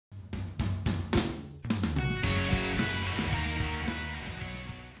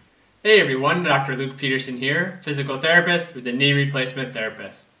Hey everyone, Dr. Luke Peterson here, physical therapist with the Knee Replacement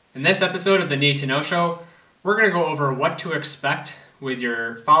Therapist. In this episode of the Knee to Know Show, we're going to go over what to expect with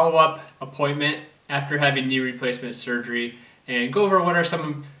your follow-up appointment after having knee replacement surgery and go over what are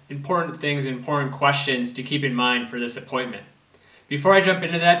some important things, important questions to keep in mind for this appointment. Before I jump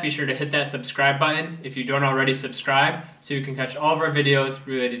into that, be sure to hit that subscribe button if you don't already subscribe so you can catch all of our videos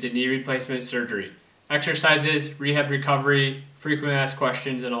related to knee replacement surgery. Exercises, rehab recovery, frequently asked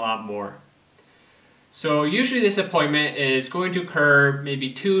questions, and a lot more. So usually this appointment is going to occur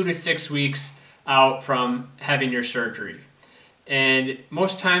maybe 2 to 6 weeks out from having your surgery. And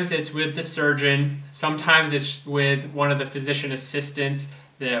most times it's with the surgeon, sometimes it's with one of the physician assistants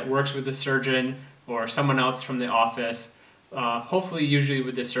that works with the surgeon or someone else from the office, hopefully usually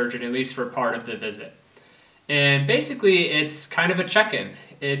with the surgeon, at least for part of the visit. And basically it's kind of a check-in.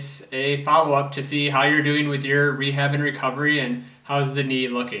 It's a follow-up to see how you're doing with your rehab and recovery and how's the knee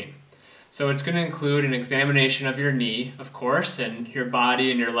looking. So it's going to include an examination of your knee, of course, and your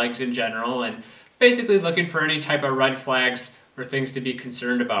body and your legs in general, and basically looking for any type of red flags or things to be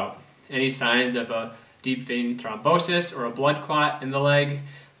concerned about. Any signs of a deep vein thrombosis or a blood clot in the leg,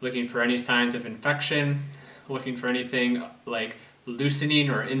 looking for any signs of infection, looking for anything like loosening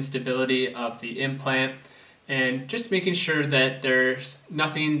or instability of the implant, and just making sure that there's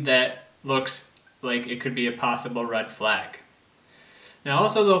nothing that looks like it could be a possible red flag. Now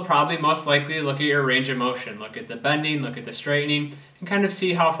also they'll probably most likely look at your range of motion, look at the bending, look at the straightening, and kind of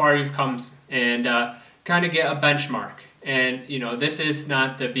see how far you've come and kind of get a benchmark. And this is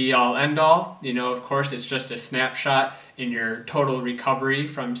not the be-all end-all. Of course it's just a snapshot in your total recovery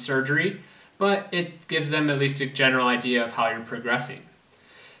from surgery, but it gives them at least a general idea of how you're progressing.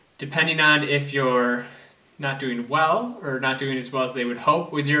 Depending on if you're not doing well or not doing as well as they would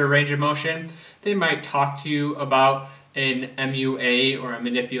hope with your range of motion, they might talk to you about an MUA or a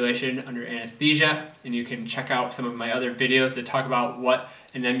manipulation under anesthesia, and you can check out some of my other videos that talk about what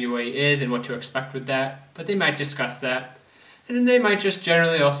an MUA is and what to expect with that, but they might discuss that. And then they might just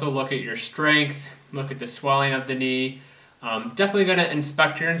generally also look at your strength, look at the swelling of the knee, definitely going to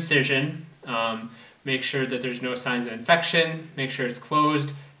inspect your incision, make sure that there's no signs of infection, make sure it's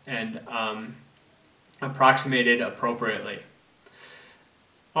closed and approximated appropriately.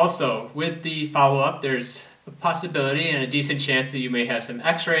 Also, with the follow-up, there's a possibility and a decent chance that you may have some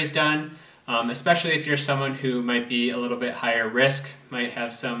x-rays done, especially if you're someone who might be a little bit higher risk, might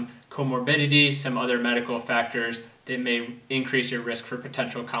have some comorbidities, some other medical factors that may increase your risk for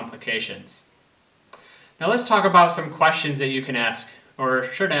potential complications. Now let's talk about some questions that you can ask, or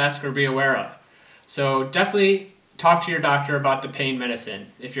should ask, or be aware of. So definitely talk to your doctor about the pain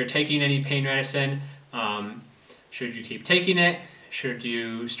medicine. If you're taking any pain medicine, should you keep taking it? Should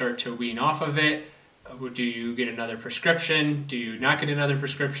you start to wean off of it? Do you get another prescription? Do you not get another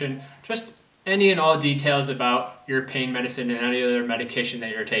prescription? Just any and all details about your pain medicine and any other medication that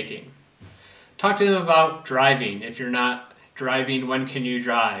you're taking. Talk to them about driving. If you're not driving, when can you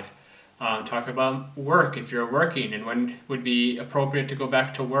drive? Talk about work if you're working and when would be appropriate to go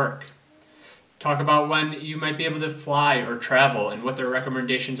back to work. Talk about when you might be able to fly or travel and what their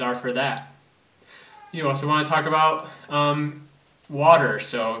recommendations are for that. You also want to talk about water,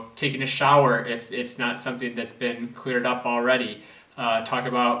 so taking a shower if it's not something that's been cleared up already. Talk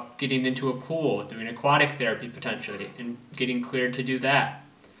about getting into a pool, doing aquatic therapy potentially, and getting cleared to do that.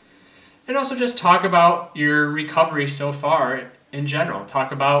 And also just talk about your recovery so far in general.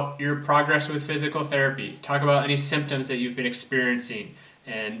 Talk about your progress with physical therapy. Talk about any symptoms that you've been experiencing.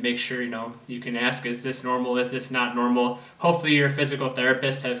 And make sure you can ask, is this normal, is this not normal? Hopefully your physical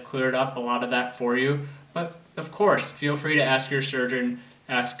therapist has cleared up a lot of that for you. But of course, feel free to ask your surgeon,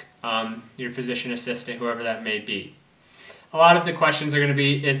 ask your physician assistant, whoever that may be. A lot of the questions are going to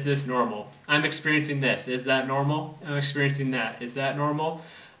be, is this normal? I'm experiencing this. Is that normal? I'm experiencing that. Is that normal?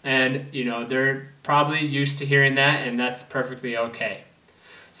 And they're probably used to hearing that, and that's perfectly okay.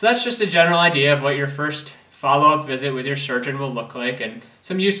 So that's just a general idea of what your first follow-up visit with your surgeon will look like and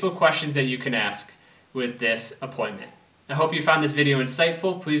some useful questions that you can ask with this appointment. I hope you found this video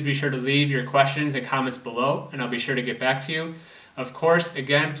insightful. Please be sure to leave your questions and comments below and I'll be sure to get back to you. Of course,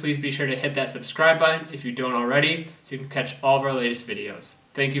 again, please be sure to hit that subscribe button if you don't already so you can catch all of our latest videos.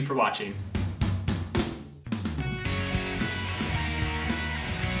 Thank you for watching.